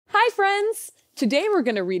friends! Today we're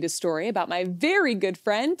going to read a story about my very good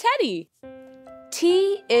friend, Teddy.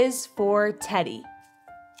 T is for Teddy.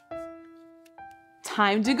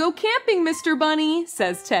 Time to go camping, Mr. Bunny,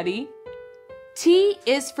 says Teddy. T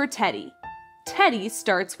is for Teddy. Teddy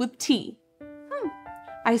starts with T.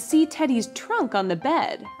 I see Teddy's trunk on the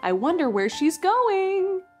bed. I wonder where she's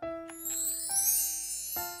going.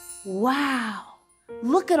 Wow,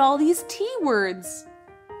 look at all these T words.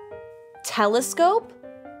 Telescope,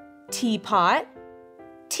 teapot,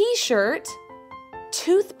 t-shirt,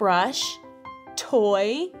 toothbrush,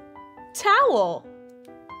 toy, towel.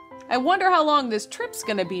 I wonder how long this trip's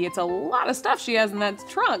gonna be. It's a lot of stuff she has in that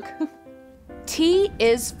trunk. T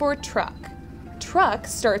is for truck. Truck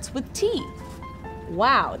starts with T.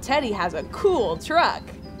 Wow, Teddy has a cool truck.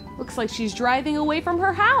 Looks like she's driving away from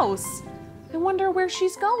her house. I wonder where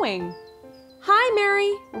she's going. Hi,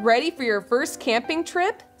 Mary. Ready for your first camping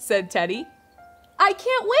trip? Said Teddy. I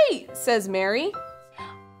can't wait, says Mary.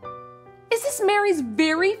 Is this Mary's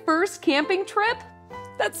very first camping trip?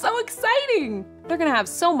 That's so exciting. They're gonna have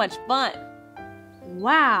so much fun.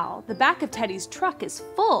 Wow, the back of Teddy's truck is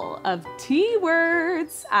full of T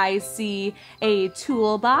words. I see a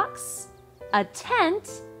toolbox, a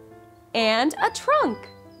tent, and a trunk.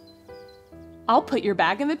 I'll put your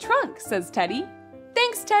bag in the trunk, says Teddy.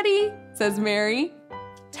 Thanks, Teddy, says Mary.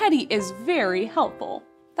 Teddy is very helpful.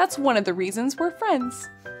 That's one of the reasons we're friends.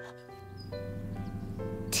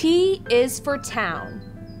 T is for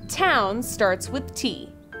town. Town starts with T.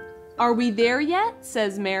 Are we there yet?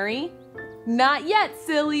 Says Mary. Not yet,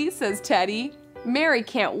 silly, says Teddy. Mary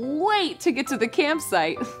can't wait to get to the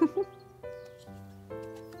campsite.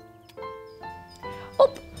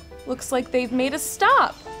 Oh, looks like they've made a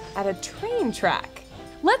stop at a train track.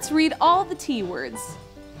 Let's read all the T words.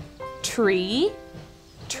 Tree,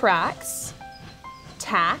 tracks,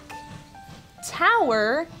 tack,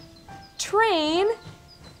 tower, train.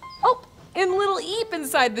 Oh, and little Eep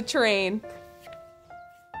inside the train.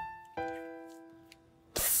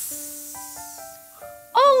 Psst.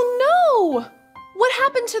 Oh no! What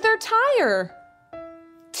happened to their tire?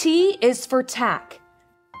 T is for tack.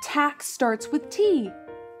 Tack starts with T.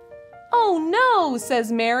 Oh no,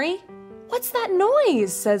 says Mary. What's that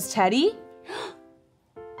noise, says Teddy.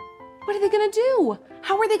 What are they gonna do?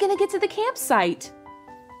 How are they gonna get to the campsite?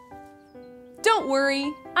 Don't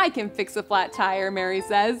worry, I can fix a flat tire, Mary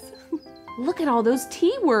says. Look at all those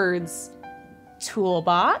T words.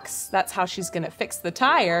 Toolbox, that's how she's gonna fix the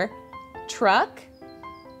tire. Truck,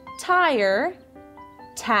 tire,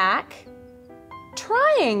 tack,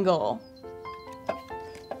 triangle.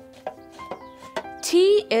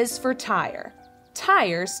 T is for tire.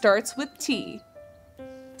 Tire starts with T.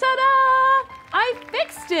 Ta-da! I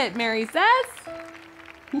fixed it, Mary says.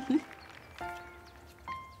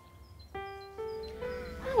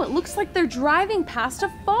 Oh, it looks like they're driving past a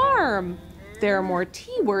farm. There are more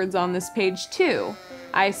T words on this page too.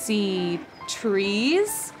 I see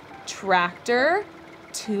trees, tractor,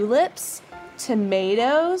 tulips,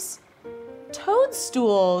 tomatoes,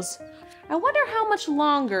 toadstools. I wonder how much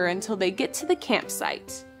longer until they get to the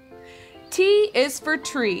campsite. T is for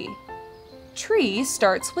tree. Tree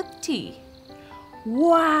starts with T.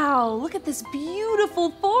 Wow, look at this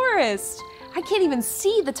beautiful forest. I can't even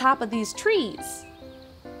see the top of these trees.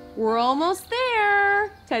 We're almost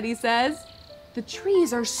there, Teddy says. The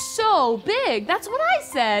trees are so big. That's what I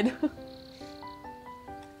said.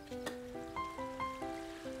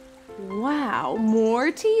 Wow,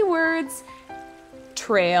 more T words.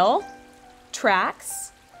 Trail,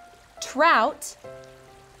 tracks, trout,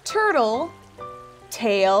 turtle,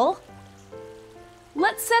 tail.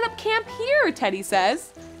 Let's set up camp here, Teddy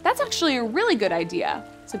says. That's actually a really good idea.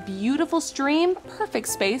 It's a beautiful stream, perfect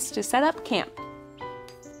space to set up camp.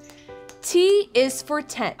 T is for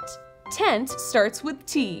tent. Tent starts with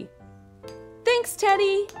T. Thanks,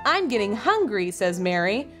 Teddy. I'm getting hungry, says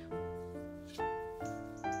Mary.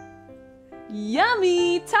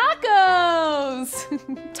 Yummy tacos!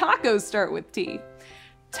 Tacos start with T.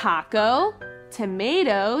 Taco,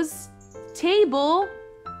 tomatoes, table,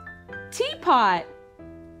 teapot.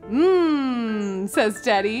 Says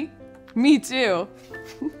Teddy. Me too.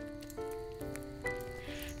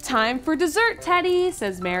 Time for dessert, Teddy,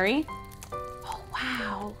 says Mary. Oh,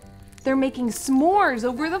 wow. They're making s'mores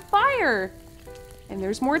over the fire. And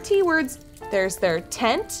there's more T words. There's their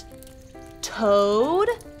tent, toad,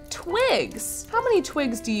 twigs. How many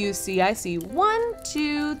twigs do you see? I see 1,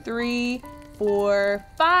 2, 3, 4,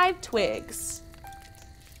 5 twigs.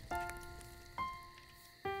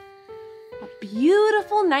 A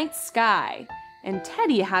beautiful night sky. And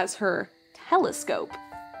Teddy has her telescope.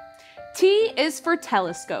 T is for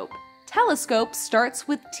telescope. Telescope starts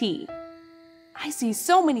with T. I see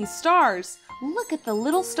so many stars. Look at the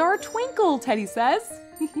little star twinkle, Teddy says.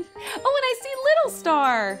 Oh, and I see little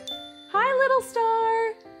star. Hi, little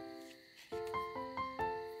star.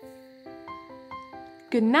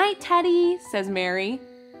 Good night, Teddy, says Mary.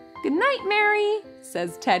 Good night, Mary,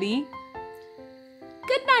 says Teddy.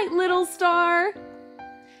 Good night, little star.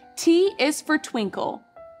 T is for twinkle.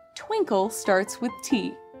 Twinkle starts with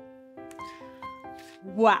T.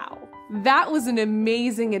 Wow, that was an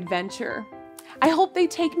amazing adventure. I hope they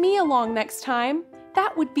take me along next time.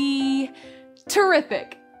 That would be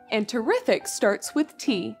terrific. And terrific starts with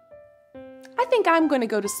T. I think I'm going to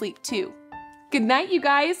go to sleep too. Good night, you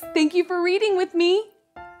guys. Thank you for reading with me.